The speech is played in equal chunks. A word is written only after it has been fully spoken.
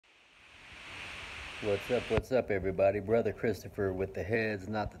What's up, everybody? Brother Christopher with the heads,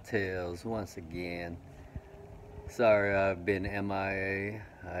 not the tails, once again. Sorry I've been MIA.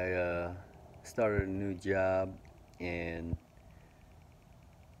 I started a new job, and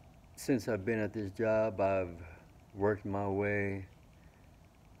since I've been at this job, I've worked my way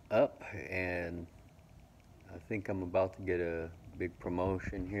up, and I think I'm about to get a big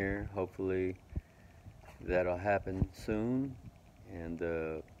promotion here. Hopefully, that'll happen soon, and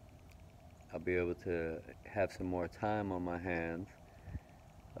I'll be able to have some more time on my hands.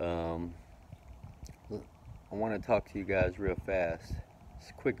 Um, I want to talk to you guys real fast. It's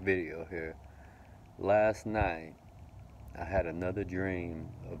a quick video here. Last night, I had another dream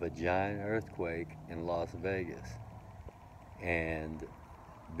of a giant earthquake in Las Vegas, and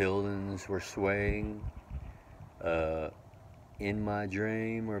buildings were swaying. Uh, in my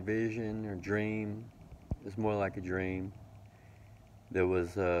dream or vision or dream, it's more like a dream. There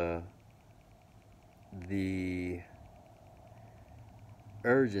was the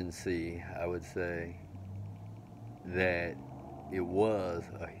urgency, I would say, that it was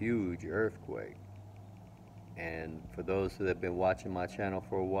a huge earthquake. And for those who have been watching my channel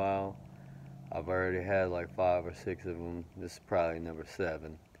for a while, I've already had like 5 or 6 of them. This is probably number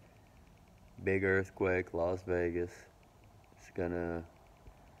 7. Big earthquake, Las Vegas. It's gonna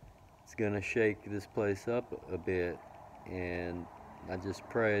shake this place up a bit, and I just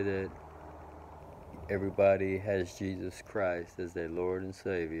pray that everybody has Jesus Christ as their Lord and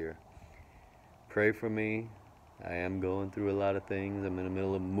Savior. Pray for me. I am going through a lot of things. I'm in the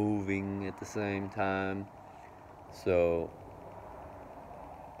middle of moving at the same time. So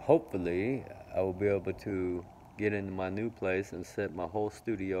hopefully I will be able to get into my new place and set my whole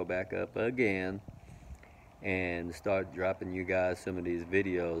studio back up again and start dropping you guys some of these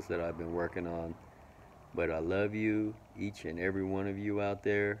videos that I've been working on. But I love you, each and every one of you out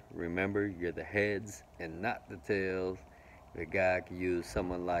there. Remember, you're the heads and not the tails. If God can use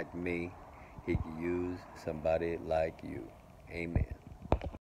someone like me, he can use somebody like you. Amen.